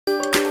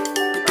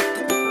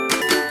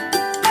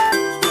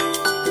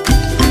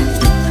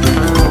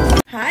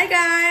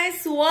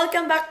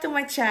welcome back to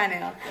my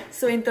channel.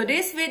 So in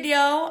today's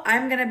video,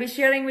 I'm gonna be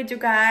sharing with you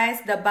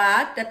guys the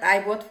bag that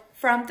I bought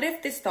from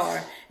Thrifty store.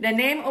 The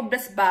name of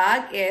this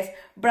bag is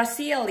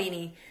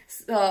BRACCIALINI.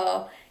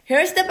 So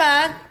here's the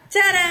bag.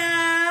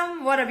 Ta-da!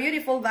 What a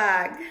beautiful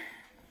bag.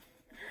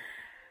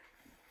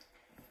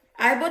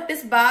 I bought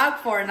this bag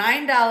for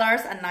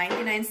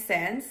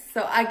 $9.99.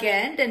 So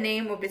again, the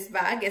name of this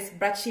bag is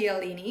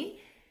BRACCIALINI.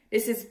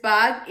 This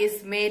bag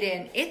is made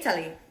in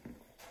Italy.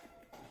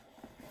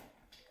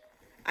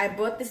 I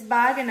bought this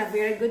bag in a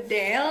very good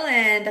deal,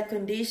 and the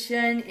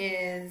condition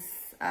is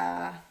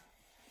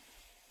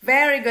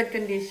very good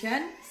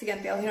condition. As you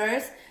can tell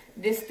here,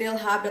 they still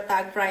have the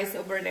tag price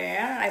over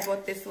there. I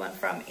bought this one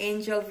from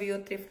Angel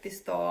View Thrifty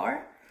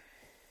store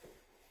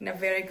in a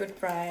very good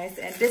price.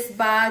 And this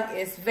bag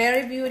is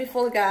very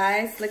beautiful,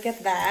 guys. Look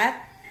at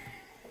that.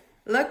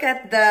 Look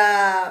at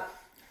the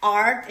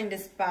art in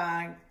this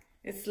bag.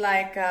 It's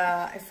like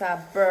it's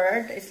a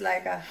bird. It's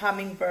like a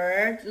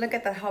hummingbird. Look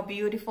at that, how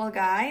beautiful,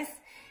 guys.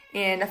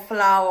 And a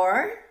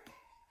flower.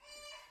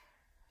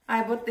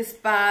 I bought this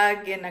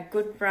bag in a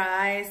good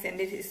price,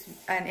 and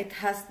it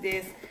has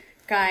this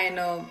kind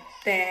of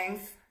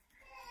things,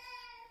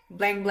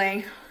 bling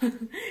bling.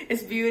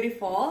 It's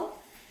beautiful,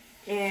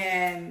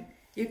 and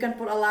you can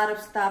put a lot of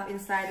stuff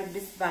inside of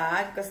this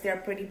bag because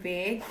they're pretty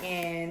big,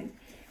 and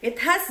it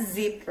has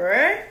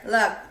zipper.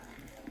 Look,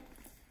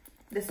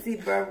 the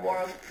zipper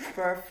works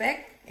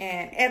perfect,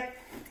 and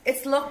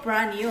it's look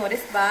brand new.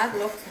 This bag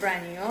looks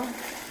brand new.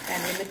 And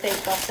let me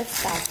take off the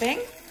stuffing.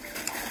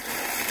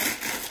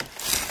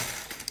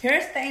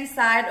 Here's the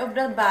inside of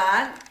the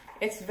bag.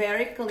 It's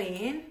very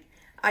clean.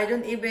 I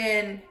don't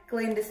even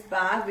clean this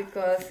bag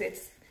because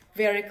it's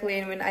very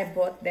clean when I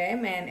bought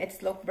them, and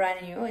it's look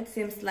brand new. It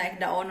seems like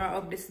the owner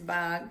of this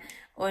bag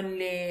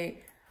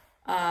only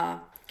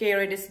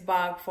carry this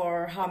bag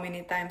for how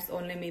many times?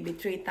 Only maybe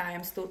 3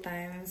 times, 2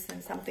 times,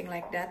 and something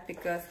like that,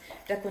 because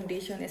the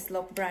condition is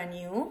look brand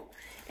new.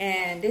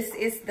 And this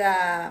is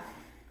the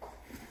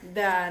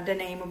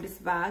name of this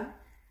bag.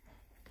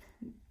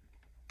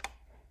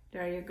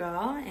 There you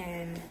go.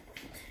 And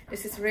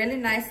this is really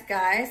nice,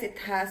 guys. It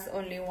has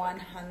only 1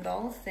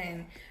 handle,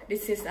 and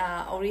this is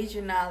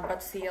original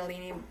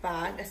BRACCIALINI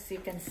bag, as you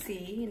can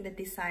see in the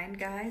design,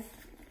 guys.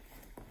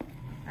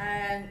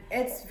 And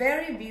it's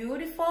very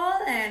beautiful,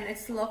 and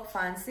it's look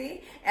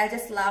fancy. I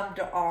just love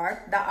the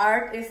art. The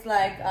art is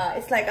like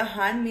it's like a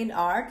handmade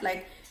art,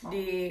 like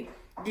they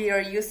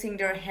are using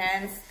their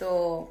hands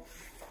to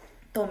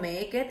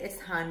make it. It's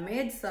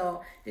handmade.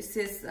 So this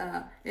is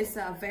a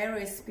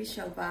very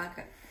special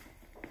bag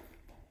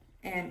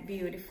and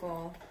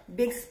beautiful.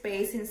 Big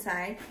space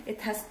inside.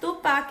 It has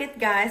 2 pockets,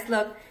 guys.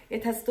 Look,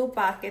 it has 2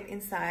 pockets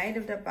inside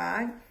of the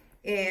bag,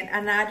 and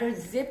another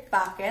zip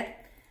pocket,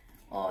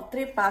 or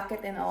 3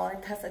 pockets and all.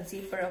 It has a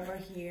zipper over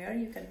here.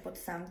 You can put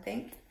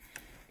something.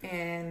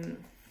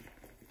 And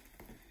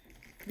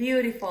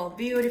beautiful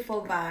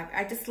bag.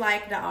 I just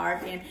like the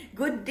art, and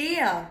good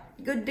deal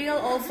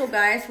also,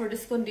 guys. For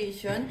this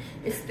condition,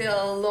 it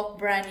still look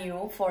brand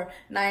new for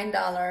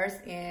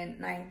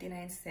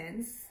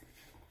 $9.99.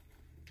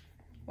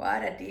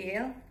 What a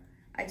deal.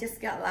 I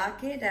just got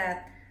lucky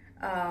that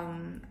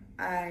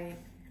I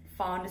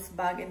found this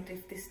bag in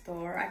Thrifty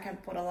store. I can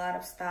put a lot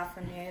of stuff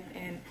in it,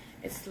 and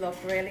it's look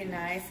really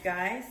nice,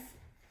 guys.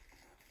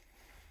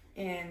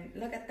 And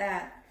look at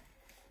that.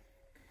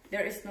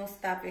 There is no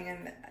stuffing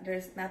and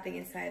there's nothing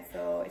inside,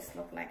 so it's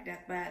look like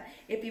that. But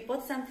if you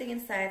put something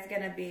inside, it's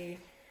gonna be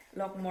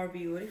look more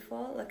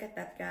beautiful. Look at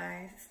that,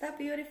 guys. Is that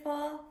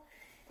beautiful?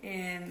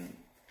 And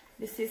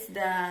this is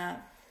the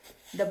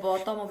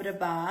bottom of the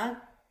bag.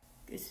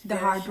 It's the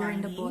hardware in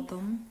the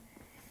bottom.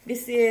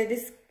 This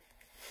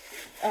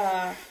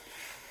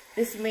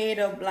made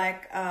of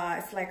like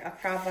it's like a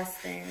canvas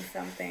thing,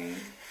 something.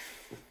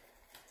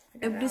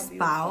 Of this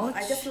pouch.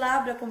 I just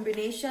love the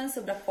combinations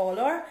of the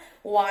color,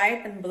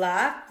 white and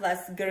black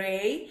plus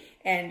gray,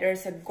 and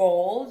there's a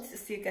gold,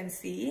 as you can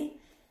see,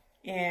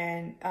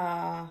 and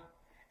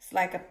it's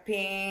like a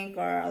pink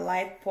or a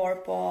light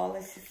purple.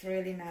 This is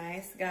really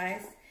nice,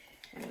 guys.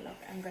 And look,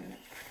 I'm gonna,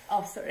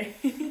 oh sorry.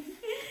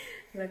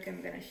 Look,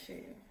 I'm gonna show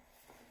you.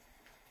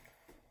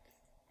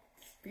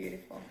 It's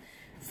beautiful.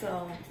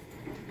 So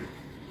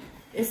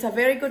it's a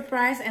very good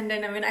price. And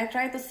then when I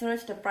try to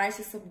search the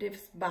prices of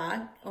this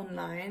bag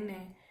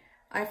online,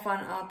 I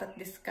found out that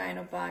this kind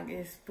of bag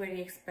is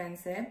pretty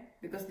expensive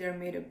because they're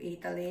made of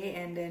Italy,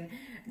 and then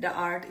the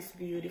art is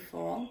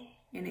beautiful,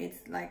 and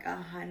it's like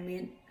a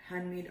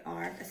handmade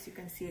art, as you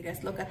can see,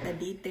 guys. Look at the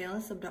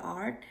details of the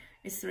art.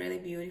 It's really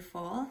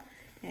beautiful.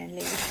 And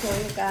let me show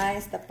you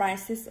guys the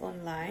prices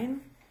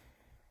online.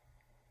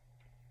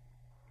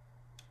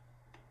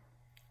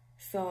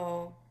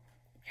 So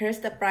here's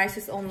the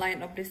prices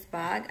online of this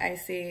bag. I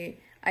see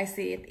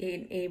it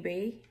in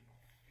eBay.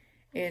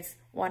 It's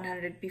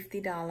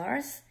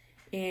 $150.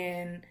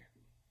 In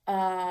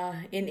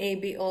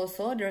eBay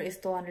also there is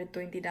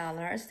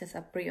 $220. That's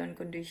a pre-owned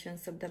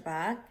conditions of the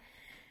bag.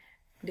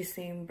 The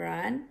same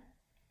brand.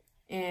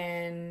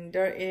 And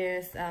there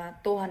is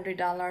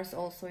 $200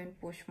 also in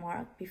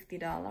Pushmark, $50.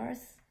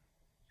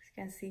 You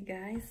can see,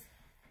 guys.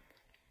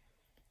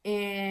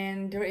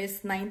 And there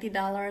is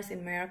 $90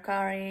 in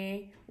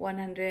Mercari,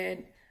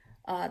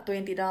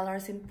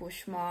 $120 in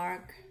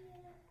Pushmark.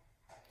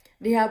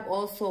 They have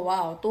also,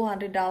 wow,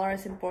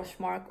 $200 in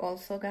Poshmark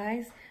also,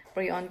 guys.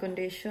 Pre-on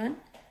condition.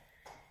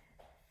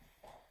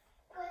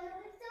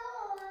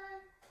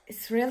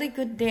 It's really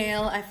good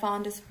deal. I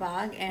found this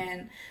bag,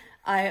 and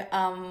I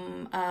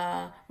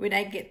when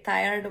I get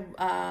tired of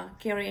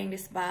carrying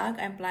this bag,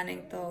 I'm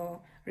planning to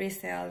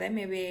resell them.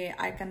 Maybe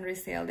I can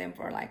resell them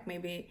for like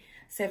maybe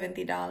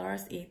 $70,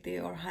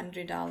 $80 or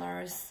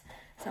 $100,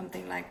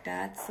 something like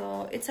that.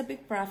 So it's a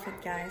big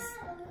profit, guys.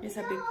 It's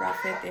a big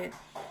profit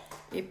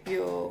if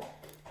you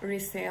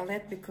resell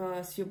it,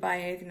 because you buy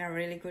it in a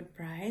really good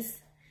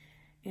price.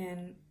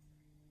 And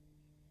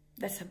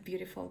that's a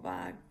beautiful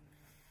bag.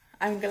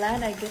 I'm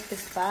glad I get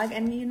this bag.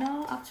 And you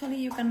know, actually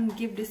you can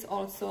give this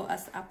also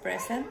as a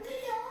present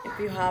if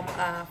you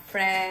have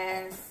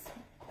friends,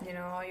 you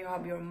know, you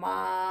have your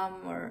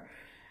mom or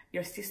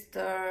your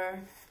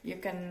sister. You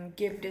can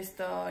give this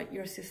to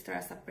your sister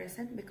as a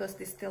present, because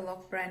they still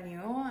look brand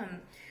new, and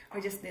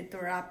we just need to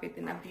wrap it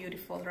in a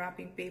beautiful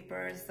wrapping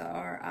papers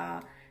or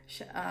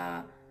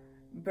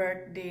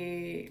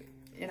birthday,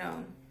 you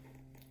know,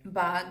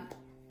 bag,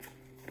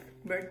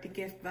 birthday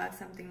gift bag,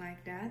 something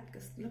like that.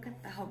 Because look at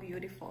how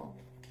beautiful.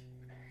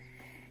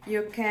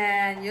 You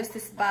can use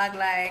this bag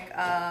like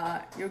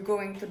you're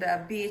going to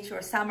the beach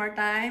or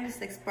summertime.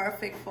 It's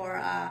perfect for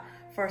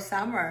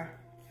summer.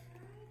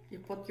 You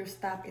put your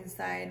stuff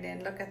inside,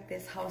 and look at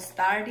this, how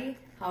sturdy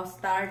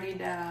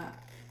the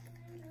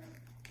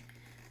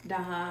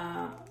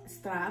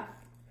strap,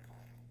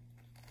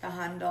 the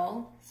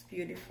handle. It's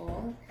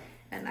beautiful.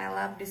 And I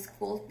love these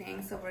cool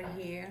things over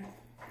here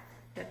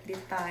that they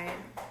tied.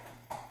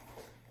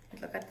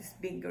 Look at this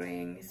big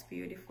ring, it's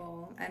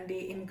beautiful. And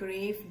they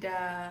engraved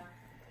the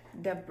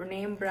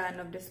name brand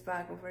of this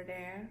bag over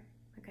there.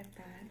 Look at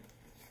that.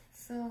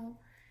 So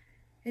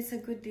it's a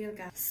good deal,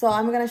 guys. So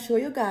I'm gonna show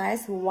you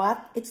guys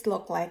what it's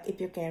look like if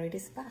you carry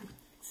this bag.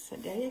 So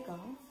there you go.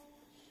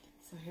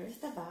 So here's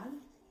the bag,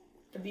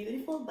 the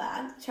beautiful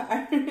bag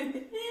chart.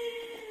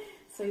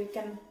 So you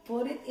can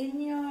put it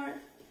in your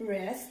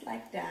wrist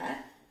like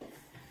that.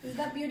 Isn't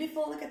that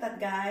beautiful? Look at that,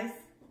 guys.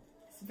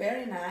 It's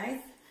very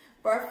nice.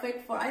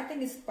 Perfect for, I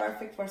think it's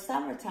perfect for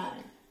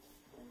summertime.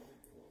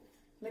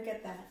 Look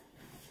at that.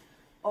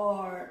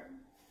 Or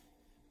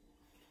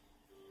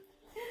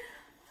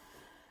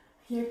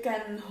you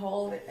can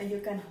hold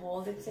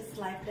it just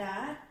like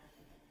that.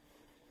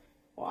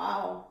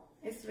 Wow,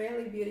 it's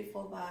really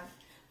beautiful bag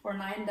for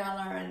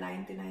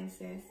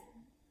 $9.99.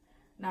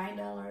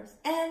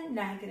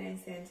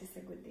 $9.99 is a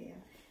good deal.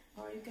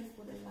 Or you can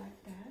put it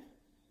like that.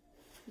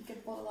 You can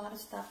put a lot of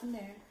stuff in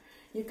there.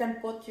 You can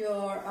put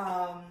your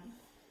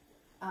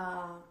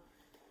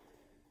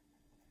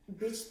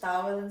beach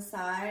towel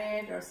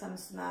inside, or some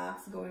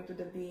snacks going to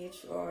the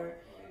beach, or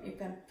you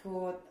can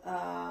put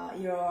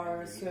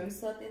your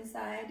swimsuit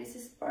inside. This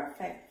is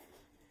perfect.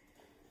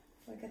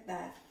 Look at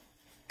that,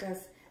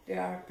 because they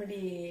are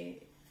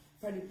pretty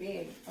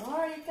big.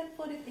 Or you can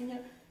put it in your,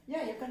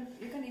 yeah, you can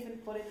even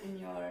put it in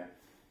your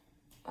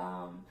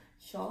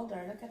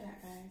shoulder. Look at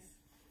that, guys.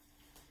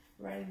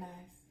 Very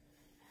nice.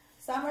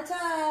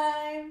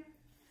 Summertime.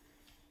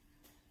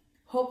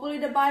 Hopefully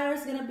the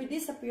virus is gonna be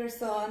disappear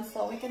soon,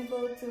 so we can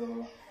go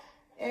to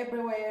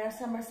everywhere.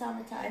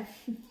 Summertime.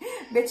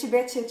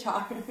 Betchy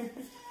char.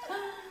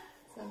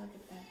 So look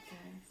at that,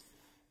 guys.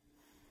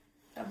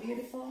 How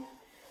beautiful.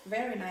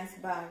 Very nice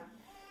bag.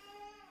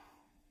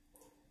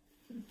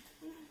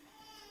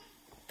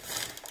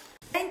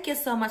 Thank you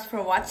so much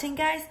for watching,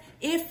 guys.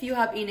 If you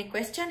have any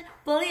question,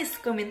 please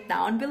comment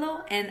down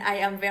below, and I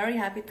am very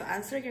happy to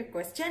answer your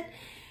question.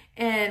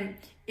 And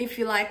if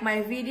you like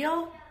my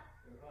video,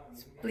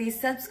 please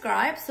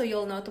subscribe so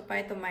you'll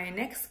notify to my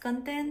next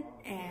content.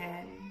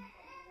 And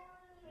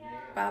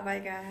bye bye,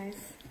 guys.